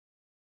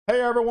Hey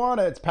everyone,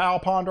 it's Pal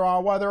Ponder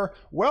on Weather.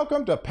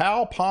 Welcome to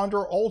Pal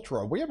Ponder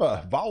Ultra. We have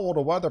a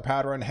volatile weather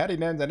pattern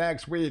heading into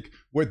next week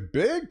with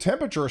big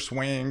temperature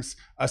swings,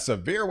 a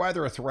severe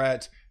weather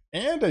threat,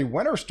 and a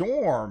winter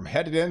storm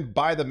headed in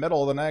by the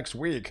middle of the next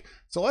week.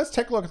 So let's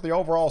take a look at the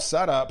overall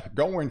setup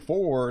going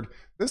forward.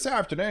 This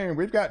afternoon,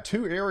 we've got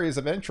two areas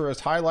of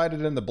interest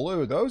highlighted in the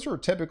blue. Those are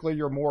typically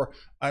your more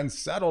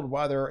unsettled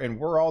weather and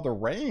where all the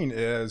rain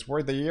is,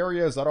 where the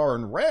areas that are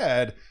in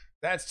red,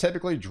 that's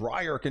typically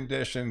drier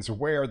conditions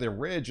where the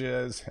ridge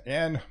is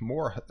and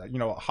more,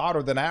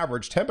 hotter than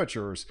average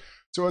temperatures.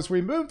 So as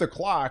we move the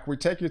clock, we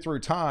take you through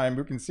time,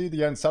 we can see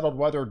the unsettled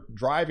weather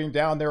driving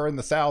down there in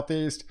the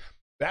southeast.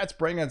 That's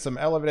bringing some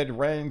elevated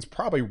rains,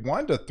 probably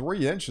 1 to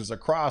 3 inches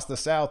across the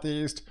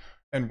southeast.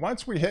 And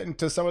once we hit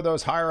into some of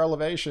those higher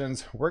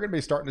elevations, we're going to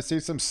be starting to see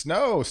some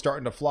snow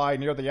starting to fly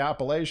near the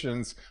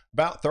Appalachians,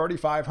 about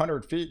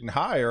 3,500 feet and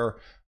higher.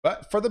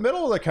 But for the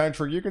middle of the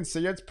country, you can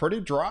see it's pretty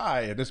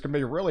dry. It is going to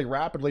be really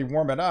rapidly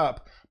warming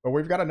up. But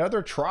we've got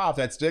another trough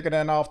that's digging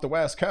in off the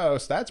west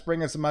coast. That's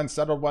bringing some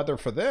unsettled weather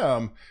for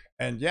them.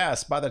 And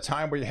yes, by the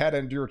time we head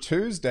into your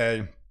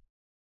Tuesday,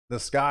 the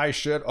sky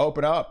should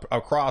open up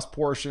across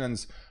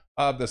portions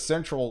of the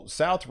central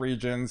south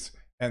regions.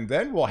 And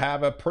then we'll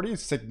have a pretty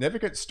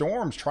significant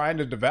storms trying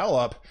to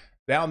develop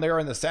down there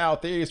in the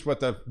southeast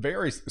with a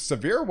very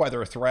severe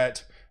weather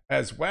threat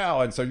as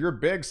well. And so your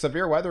big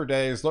severe weather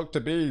days look to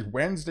be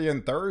Wednesday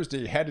and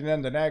Thursday heading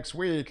into next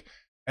week.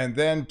 And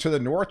then to the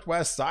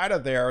northwest side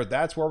of there,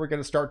 that's where we're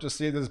going to start to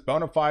see this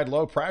bona fide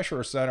low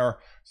pressure center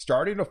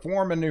starting to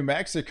form in New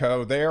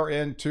Mexico there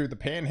into the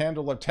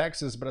panhandle of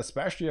Texas, but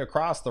especially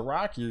across the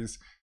Rockies.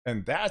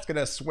 And that's going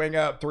to swing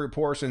up through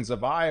portions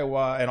of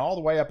Iowa and all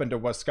the way up into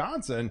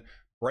Wisconsin,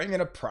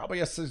 bringing probably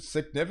a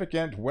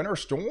significant winter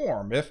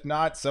storm. If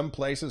not, some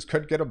places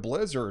could get a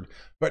blizzard.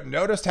 But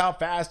notice how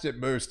fast it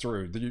moves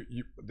through.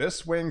 This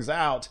swings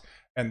out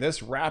and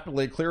this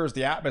rapidly clears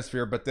the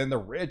atmosphere, but then the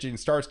ridging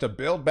starts to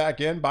build back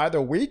in by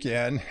the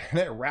weekend and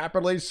it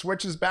rapidly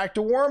switches back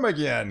to warm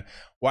again.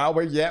 While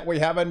we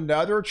have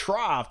another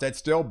trough that's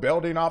still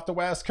building off the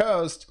west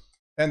coast.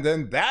 And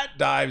then that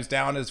dives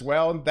down as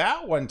well, and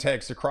that one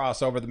takes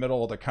across over the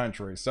middle of the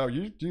country. So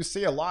you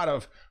see a lot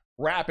of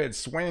rapid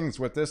swings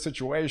with this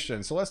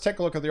situation. So let's take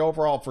a look at the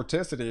overall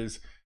vorticities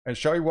and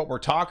show you what we're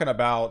talking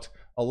about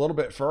a little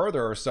bit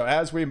further. So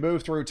as we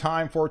move through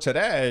time for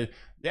today,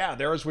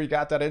 we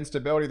got that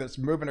instability that's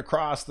moving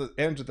across the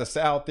into the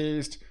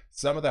southeast.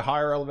 Some of the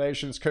higher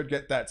elevations could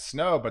get that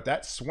snow, but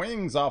that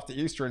swings off the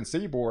eastern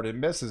seaboard and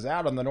misses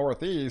out on the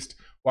northeast,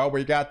 while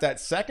we got that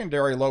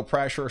secondary low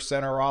pressure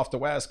center off the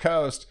west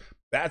coast.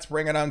 That's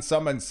bringing on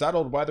some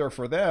unsettled weather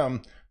for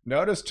them.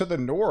 Notice to the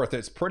north,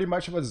 it's pretty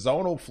much of a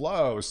zonal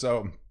flow.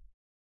 So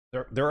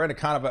they're in a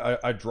kind of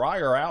a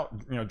drier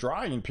out,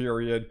 drying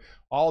period.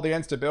 All the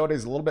instability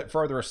is a little bit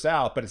further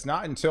south, but it's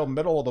not until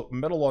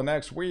middle of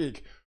next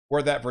week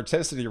where that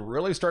vorticity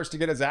really starts to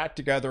get its act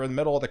together in the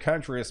middle of the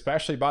country,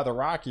 especially by the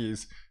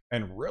Rockies,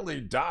 and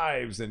really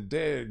dives and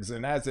digs.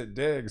 And as it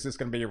digs, it's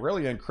going to be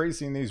really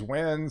increasing these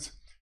winds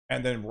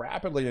and then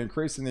rapidly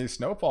increasing these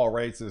snowfall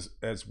rates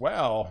as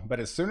well. But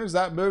as soon as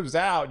that moves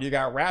out, you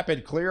got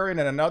rapid clearing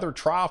and another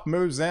trough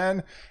moves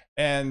in.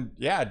 And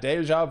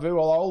deja vu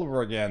all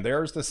over again.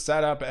 There's the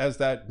setup as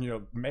that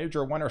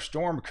major winter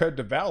storm could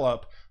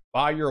develop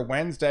by your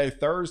Wednesday,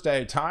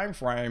 Thursday time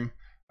frame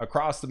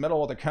across the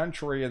middle of the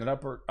country and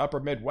the upper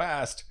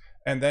Midwest.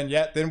 And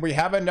then we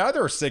have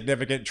another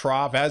significant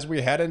trough as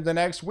we head into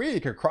next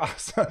week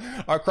across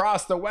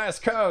across the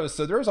west coast.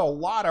 So there's a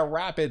lot of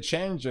rapid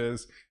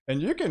changes, and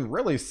you can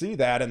really see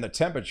that in the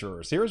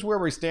temperatures. Here's where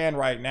we stand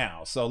right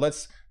now. So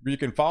you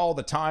can follow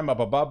the time up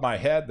above my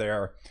head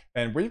there,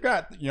 and we've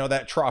got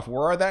that trough.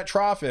 Where that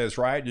trough is,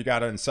 right? You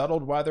got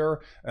unsettled weather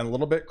and a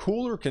little bit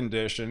cooler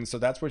conditions. So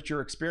that's what you're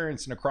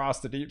experiencing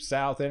across the deep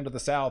south into the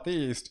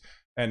southeast.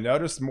 And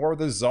notice more of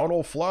the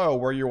zonal flow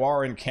where you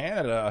are in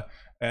Canada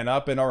and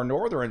up in our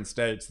northern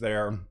states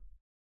there.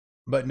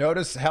 But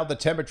notice how the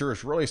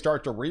temperatures really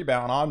start to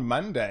rebound on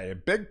Monday,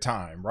 big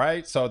time,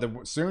 right? So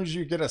as soon as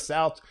you get a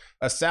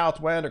south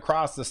wind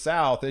across the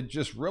south, it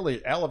just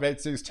really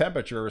elevates these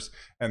temperatures.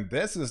 And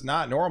this is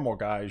not normal,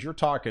 guys. You're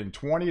talking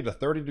 20 to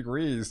 30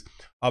 degrees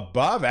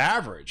above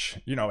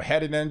average,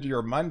 heading into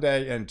your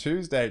Monday and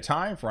Tuesday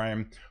time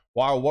frame,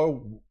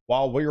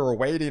 while we are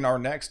awaiting our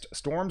next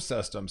storm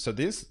system. So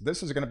this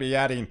is going to be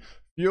adding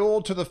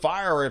fuel to the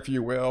fire, if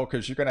you will,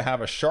 because you're going to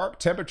have a sharp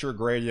temperature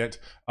gradient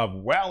of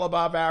well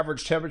above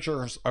average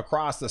temperatures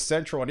across the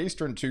central and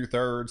eastern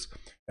 2/3,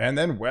 and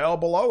then well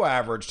below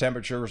average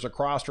temperatures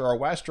across our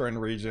western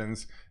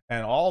regions.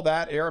 And all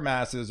that air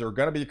masses are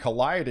going to be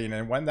colliding,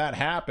 and when that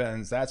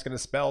happens, that's going to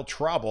spell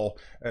trouble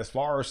as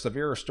far as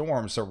severe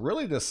storms. So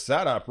really, this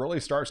setup really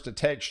starts to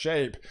take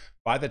shape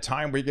by the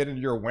time we get into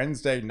your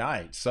Wednesday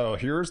night. So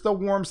here's the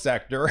warm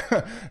sector.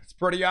 It's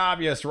pretty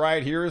obvious,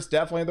 right? Here's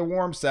definitely the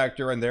warm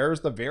sector, and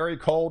there's the very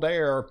cold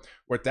air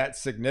with that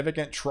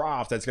significant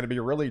trough that's going to be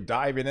really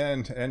diving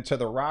into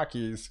the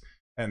Rockies.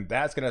 and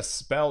that's going to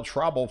spell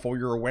trouble for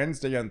your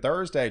Wednesday and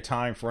Thursday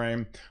time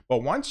frame.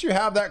 But once you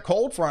have that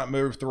cold front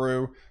move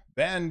through,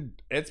 then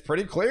it's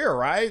pretty clear,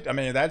 right? I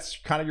mean, that's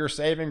kind of your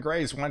saving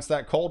grace. Once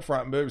that cold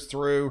front moves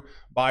through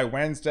by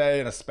Wednesday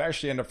and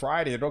especially into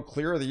Friday, it'll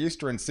clear the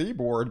eastern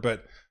seaboard.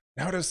 But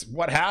notice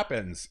what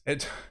happens.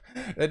 It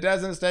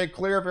doesn't stay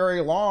clear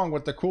very long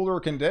with the cooler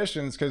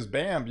conditions, because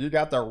bam, you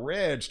got the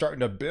ridge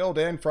starting to build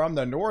in from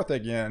the north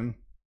again.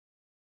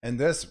 And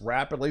this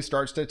rapidly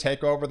starts to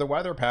take over the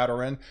weather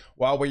pattern,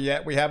 while we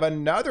have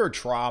another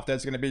trough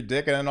that's going to be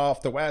digging in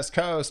off the west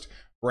coast,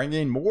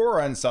 bringing more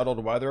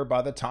unsettled weather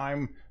by the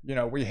time, you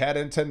know, we head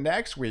into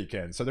next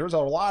weekend. So there's a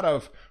lot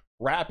of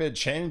rapid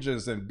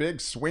changes and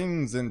big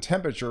swings in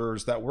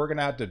temperatures that we're going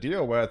to have to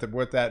deal with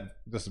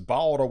this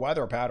volatile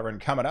weather pattern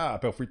coming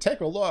up. If we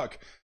take a look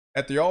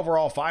at the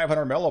overall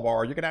 500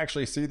 millibar, you can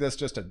actually see this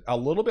just a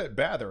little bit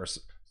better.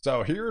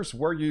 So here's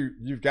where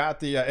you've got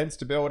the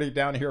instability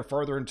down here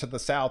further into the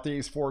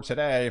southeast for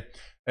today.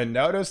 And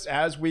notice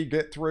as we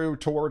get through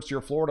towards your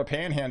Florida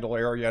Panhandle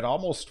area, it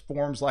almost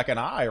forms like an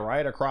eye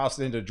right across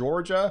into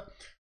Georgia.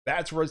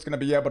 That's where it's going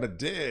to be able to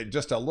dig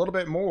just a little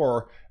bit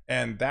more,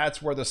 and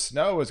that's where the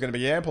snow is going to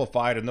be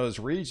amplified in those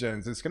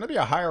regions. It's going to be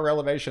a higher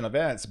elevation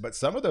events, but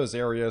some of those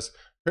areas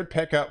could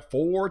pick up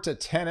 4 to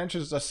 10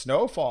 inches of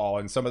snowfall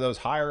in some of those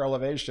higher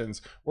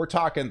elevations. We're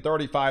talking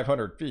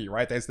 3,500 feet,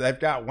 right? They've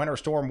got winter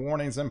storm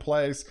warnings in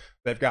place.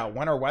 They've got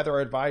winter weather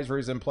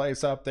advisories in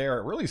place up there.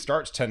 It really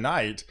starts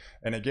tonight,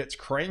 and it gets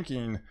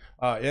cranking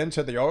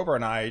into the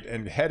overnight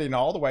and heading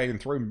all the way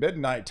through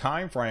midnight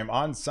time frame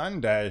on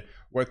Sunday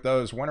with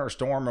those winter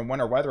storm and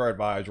winter weather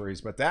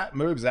advisories. But that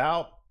moves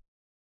out,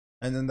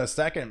 and then the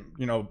second,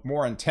 you know,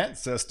 more intense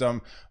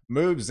system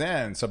moves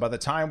in. So by the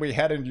time we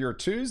head into your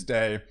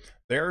Tuesday,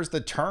 there's the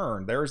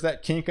turn. There's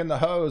that kink in the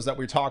hose that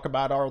we talk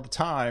about all the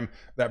time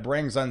that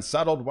brings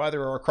unsettled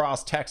weather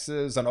across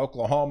Texas and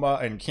Oklahoma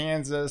and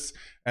Kansas,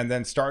 and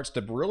then starts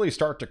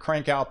to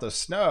crank out the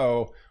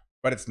snow.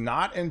 But it's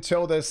not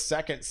until this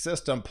second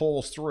system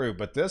pulls through.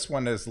 But this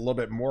one is a little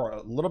bit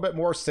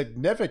more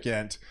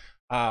significant,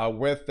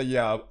 with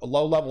the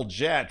low-level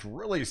jet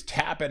really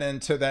tapping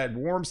into that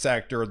warm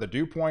sector. The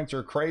dew points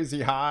are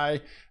crazy high,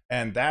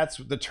 and that's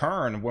the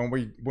turn.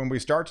 When we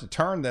start to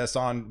turn this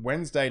on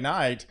Wednesday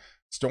night,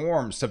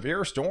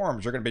 severe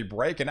storms are going to be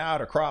breaking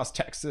out across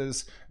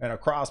Texas and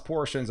across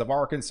portions of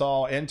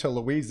Arkansas into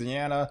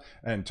Louisiana,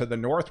 and to the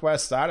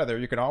northwest side of there,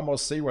 you can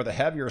almost see where the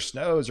heavier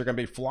snows are going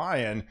to be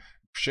flying.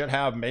 Should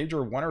have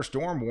major winter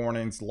storm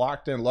warnings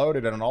locked and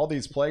loaded in all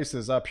these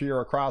places up here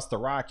across the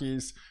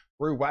Rockies,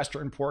 through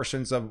western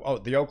portions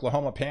of the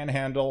Oklahoma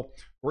Panhandle,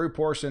 through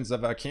portions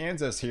of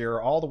Kansas here,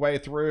 all the way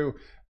through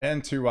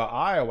into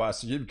Iowa.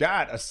 So you've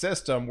got a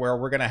system where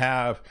we're going to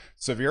have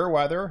severe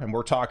weather, and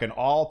we're talking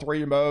all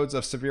three modes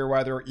of severe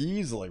weather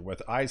easily,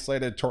 with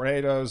isolated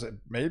tornadoes,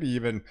 maybe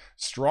even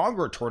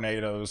stronger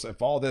tornadoes.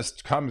 If all this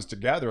comes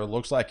together, it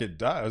looks like it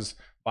does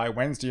by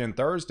Wednesday and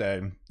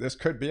Thursday, this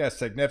could be a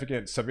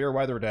significant severe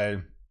weather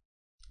day.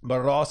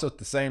 But also at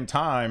the same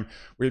time,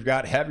 we've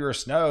got heavier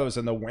snows,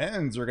 and the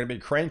winds are going to be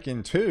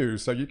cranking too.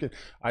 So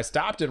I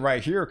stopped it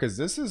right here because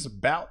this is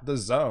about the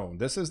zone.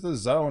 This is the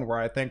zone where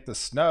I think the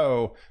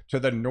snow to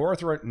the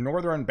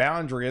northern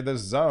boundary of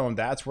this zone,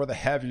 that's where the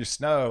heavy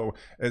snow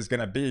is going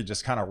to be,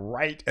 just kind of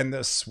right in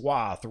this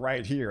swath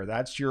right here.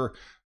 That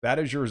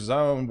is your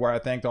zone where I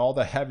think all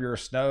the heavier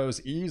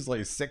snows,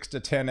 easily 6 to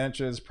 10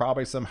 inches,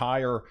 probably some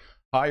higher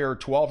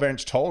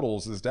 12-inch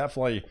totals, is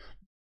definitely,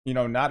 you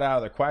know, not out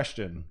of the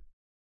question.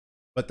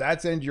 But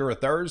that's into your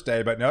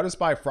Thursday. But notice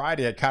by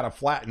Friday, it kind of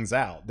flattens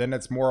out. Then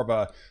it's more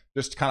of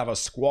just kind of a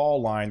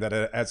squall line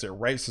as it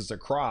races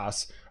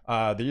across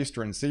the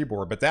eastern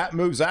seaboard. But that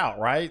moves out,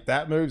 right?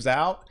 That moves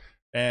out,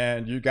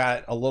 and you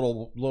got a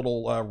little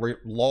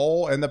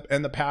lull in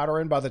the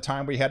pattern by the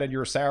time we head into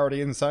your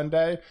Saturday and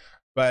Sunday.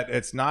 But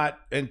it's not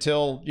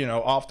until, you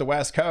know, off the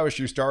west coast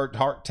you start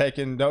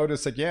taking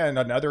notice again.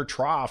 Another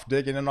trough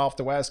digging in off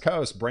the west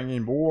coast,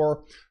 bringing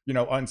more, you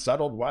know,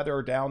 unsettled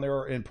weather down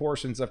there in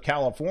portions of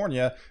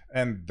California,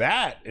 and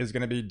that is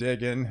going to be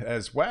digging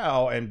as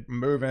well and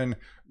moving,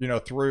 you know,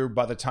 through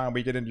by the time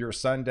we get into your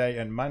Sunday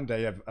and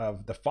Monday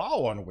of the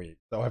following week.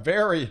 So a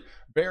very,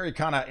 very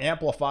kind of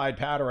amplified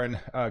pattern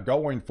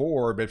going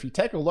forward. But if you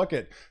take a look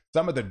at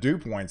some of the dew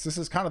points, this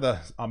is kind of the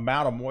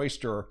amount of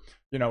moisture,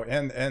 you know,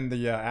 in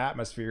the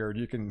atmosphere.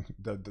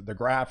 The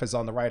graph is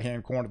on the right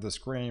hand corner of the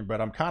screen,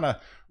 but I'm kind of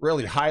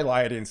really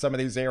highlighting some of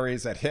these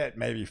areas that hit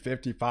maybe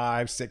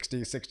 55,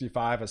 60,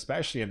 65,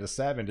 especially into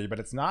 70. But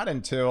it's not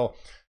until,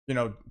 you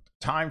know,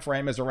 time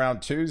frame is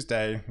around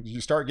Tuesday,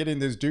 you start getting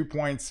these dew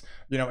points,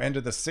 you know,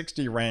 into the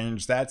 60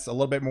 range. That's a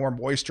little bit more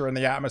moisture in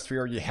the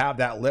atmosphere. You have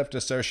that lift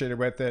associated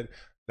with it.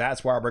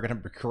 That's why we're going to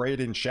be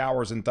creating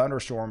showers and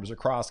thunderstorms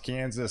across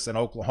Kansas and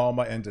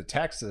Oklahoma into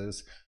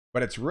Texas.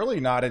 But it's really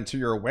not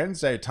until your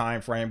Wednesday time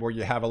frame where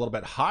you have a little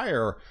bit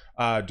higher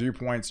dew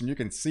points. And you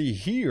can see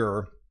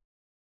here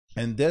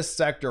in this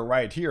sector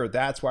right here,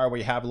 that's why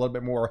we have a little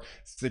bit more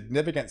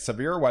significant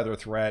severe weather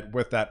threat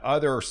with that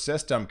other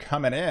system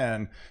coming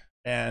in.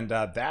 And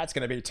that's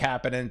going to be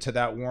tapping into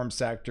that warm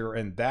sector,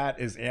 and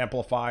that is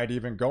amplified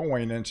even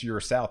going into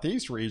your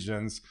southeast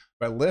regions,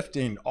 but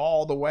lifting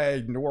all the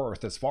way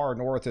north, as far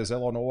north as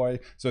Illinois.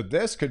 So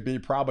this could be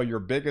probably your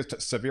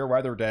biggest severe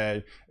weather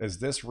day, is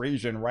this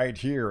region right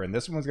here, and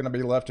this one's going to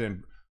be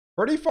lifting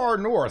pretty far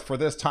north for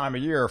this time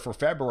of year for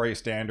February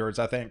standards.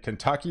 I think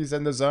Kentucky's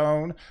in the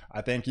zone.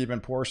 I think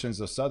even portions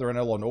of southern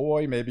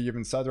Illinois, maybe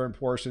even southern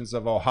portions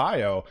of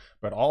Ohio,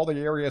 but all the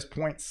areas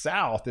point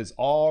south is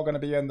all going to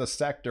be in the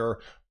sector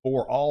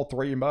for all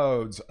three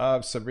modes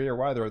of severe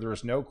weather.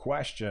 There's no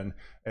question,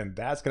 and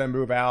that's going to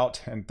move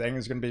out, and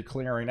things are going to be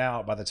clearing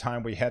out by the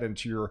time we head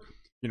into your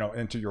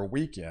into your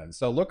weekend.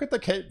 So look at the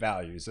Cape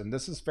values, and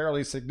this is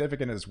fairly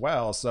significant as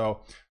well.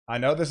 So I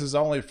know this is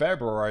only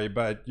February,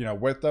 but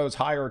with those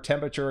higher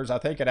temperatures, I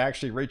think it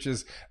actually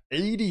reaches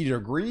 80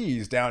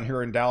 degrees down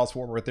here in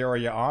Dallas-Fort Worth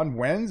area on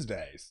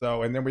Wednesday.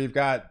 So, and then we've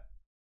got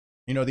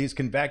these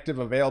convective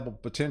available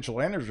potential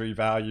energy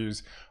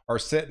values are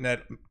sitting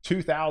at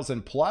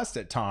 2,000 plus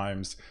at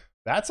times.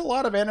 That's a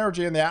lot of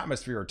energy in the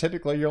atmosphere.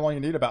 Typically, you only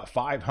need about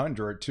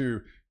 500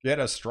 to get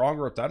a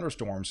stronger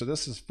thunderstorm. So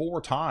this is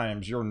 4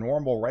 times your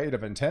normal rate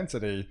of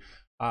intensity.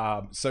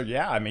 So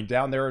yeah, I mean,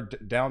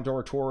 down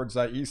towards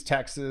East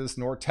Texas,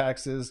 North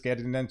Texas,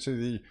 getting into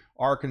the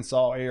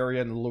Arkansas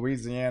area and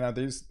Louisiana,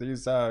 these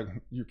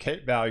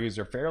Cape values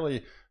are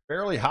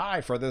fairly high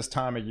for this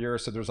time of year.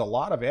 So there's a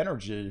lot of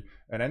energy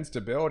and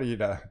instability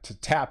to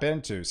tap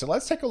into. So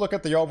let's take a look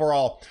at the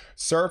overall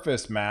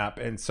surface map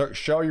and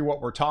show you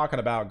what we're talking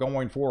about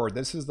going forward.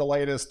 This is the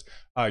latest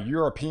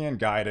European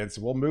guidance.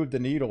 We'll move the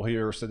needle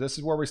here. So this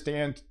is where we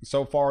stand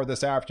so far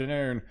this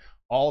afternoon.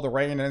 All the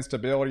rain and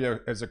instability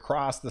is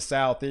across the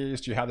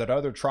southeast. You have that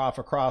other trough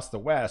across the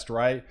west,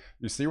 right?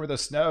 You see where the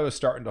snow is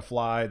starting to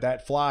fly.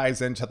 That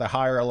flies into the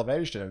higher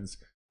elevations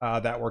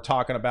that we're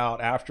talking about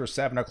after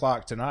 7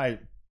 o'clock tonight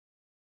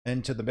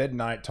into the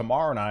midnight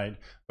tomorrow night,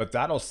 but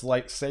that'll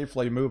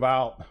safely move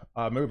out,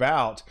 and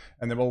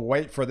then we'll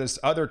wait for this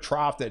other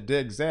trough that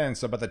digs in.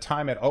 So by the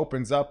time it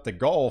opens up the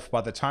Gulf, by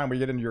the time we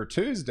get into your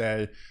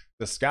Tuesday,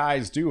 the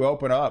skies do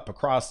open up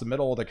across the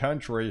middle of the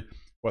country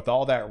with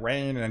all that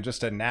rain and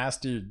just a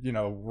nasty,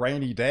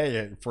 rainy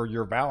day for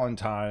your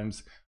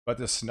Valentine's. But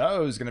the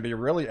snow is going to be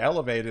really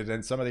elevated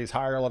in some of these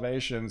higher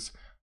elevations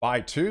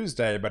by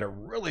Tuesday, but it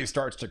really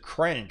starts to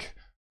crank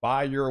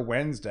by your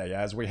Wednesday,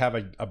 as we have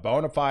a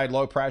bona fide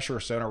low pressure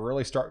center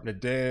really starting to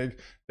dig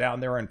down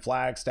there in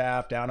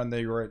Flagstaff, down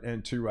into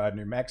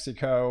New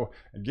Mexico,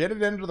 and get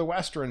it into the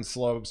western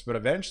slopes. But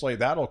eventually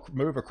that'll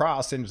move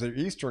across into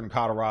eastern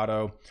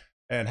Colorado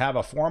and have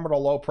a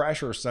formidable low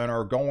pressure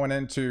center going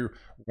into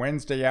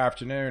Wednesday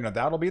afternoon. And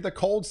that'll be the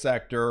cold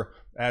sector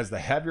as the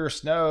heavier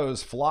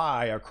snows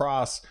fly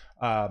across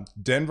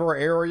Denver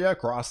area,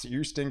 across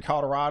eastern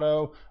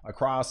Colorado,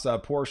 across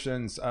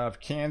portions of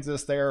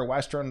Kansas there,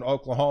 western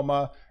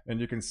Oklahoma.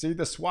 And you can see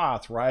the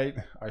swath, right?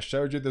 I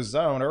showed you the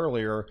zone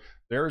earlier.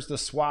 There's the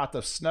swath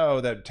of snow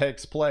that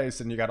takes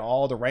place, and you got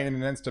all the rain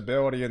and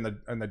instability and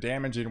the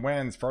damaging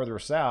winds further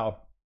south.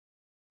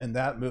 And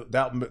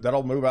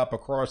that'll move up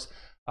across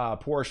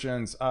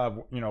portions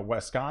of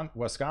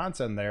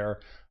Wisconsin there.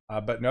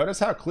 But notice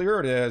how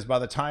clear it is by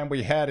the time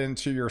we head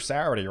into your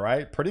Saturday,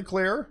 right? Pretty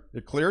clear.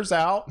 It clears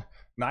out.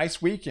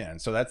 Nice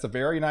weekend. So that's a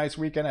very nice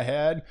weekend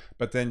ahead.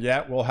 But then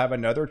yet we'll have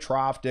another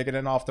trough digging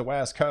in off the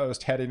West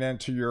Coast heading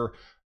into your,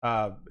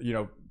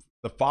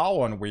 the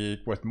following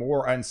week with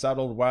more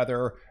unsettled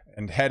weather,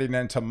 and heading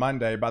into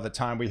Monday. By the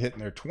time we hit in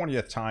the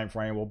 20th time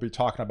frame, we'll be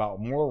talking about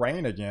more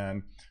rain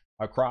again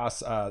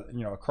across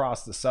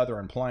across the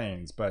southern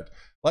plains. But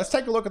let's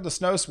take a look at the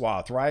snow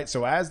swath, right?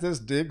 So as this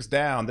digs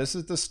down, this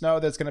is the snow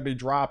that's going to be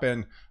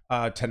dropping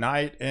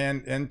tonight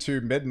and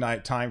into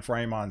midnight time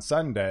frame on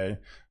Sunday.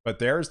 But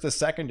there's the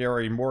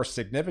secondary, more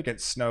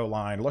significant snow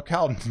line. Look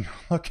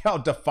how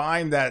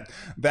defined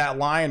that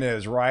line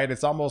is, right?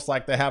 It's almost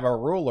like they have a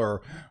ruler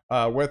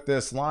with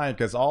this line,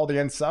 because all the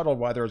unsettled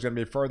weather is going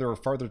to be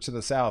further to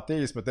the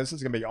southeast. But this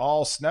is going to be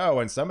all snow,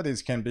 and some of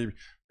these can be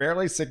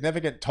fairly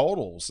significant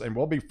totals, and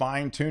we'll be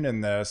fine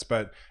tuning this.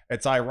 But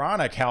it's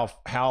ironic how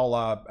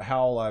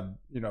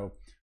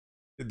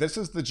this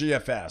is the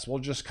GFS. We'll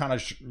just kind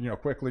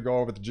of quickly go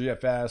over the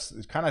GFS.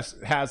 It kind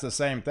of has the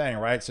same thing,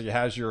 right? So you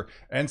has your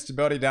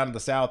instability down to the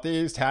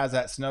southeast, has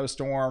that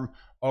snowstorm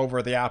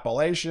over the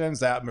Appalachians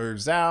that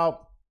moves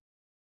out,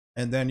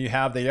 and then you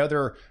have the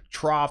other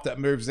trough that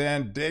moves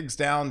in, digs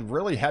down,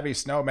 really heavy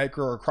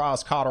snowmaker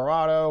across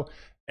Colorado,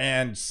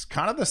 and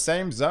kind of the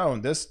same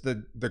zone.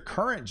 The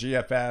current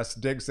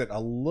GFS digs it a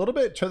little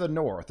bit to the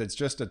north. It's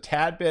just a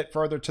tad bit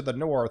further to the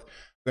north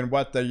than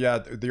what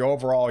the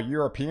overall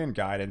European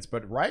guidance.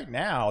 But right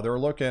now they're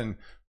looking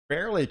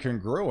fairly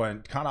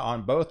congruent kind of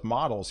on both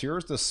models.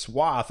 Here's the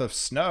swath of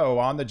snow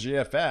on the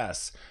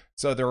GFS.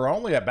 So they're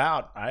only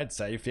about, I'd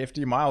say,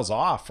 50 miles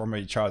off from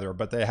each other,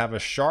 but they have a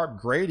sharp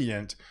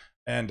gradient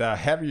and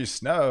heavy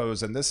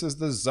snows. And this is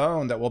the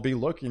zone that we'll be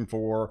looking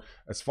for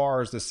as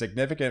far as the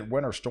significant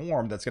winter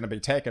storm that's going to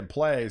be taking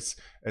place.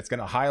 It's going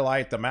to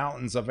highlight the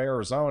mountains of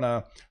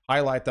Arizona,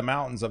 highlight the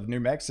mountains of New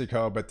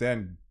Mexico, but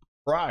then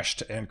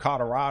crushed in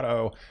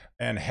Colorado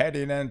and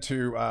heading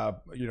into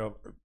you know,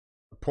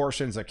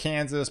 portions of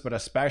Kansas, but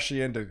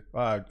especially into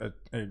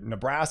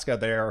Nebraska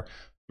there,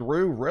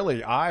 through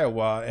really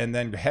Iowa, and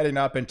then heading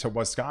up into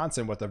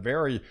Wisconsin with a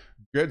very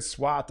good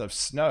swath of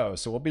snow.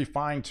 So we'll be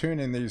fine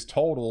tuning these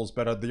totals,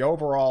 but the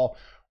overall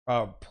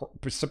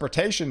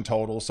precipitation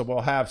total. So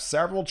we'll have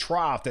several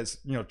trough that's,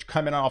 you know,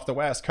 coming off the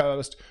West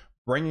Coast,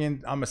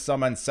 bringing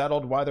some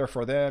unsettled weather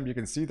for them. You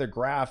can see the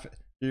graph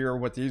here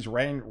with these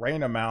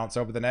rain amounts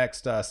over the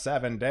next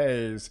 7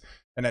 days.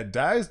 And it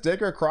does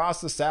dig across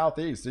the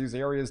southeast. These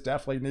areas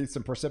definitely need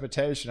some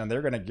precipitation, and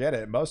they're going to get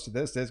it. Most of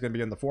this is going to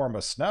be in the form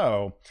of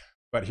snow.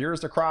 But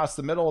here's across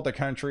the middle of the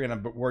country,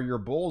 and where your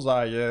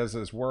bullseye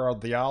is where a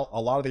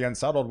lot of the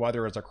unsettled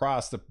weather is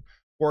across the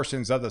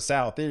portions of the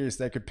southeast.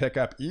 They could pick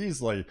up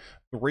easily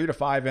 3 to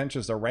 5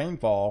 inches of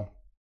rainfall,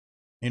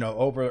 you know,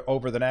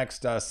 over the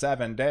next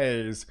 7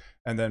 days.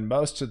 And then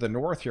most to the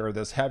north here,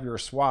 this heavier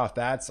swath,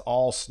 that's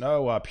all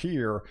snow up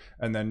here.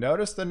 And then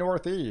notice the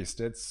northeast,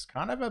 it's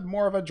kind of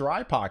more of a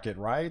dry pocket,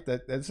 right?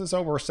 That this is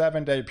over a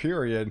 7-day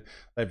period.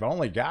 They've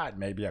only got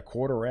maybe a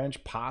 1/4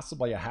 inch,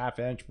 possibly a 1/2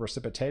 inch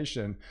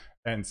precipitation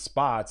in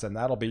spots, and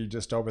that'll be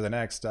just over the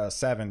next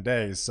 7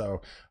 days.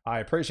 So I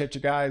appreciate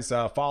you guys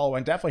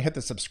following. Definitely hit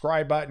the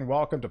subscribe button.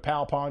 Welcome to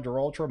POW Ponder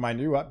Ultra, my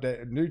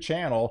new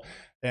channel,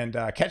 and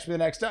catch me in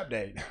the next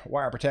update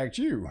where I protect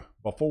you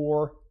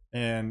before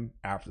and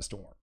after the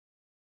storm.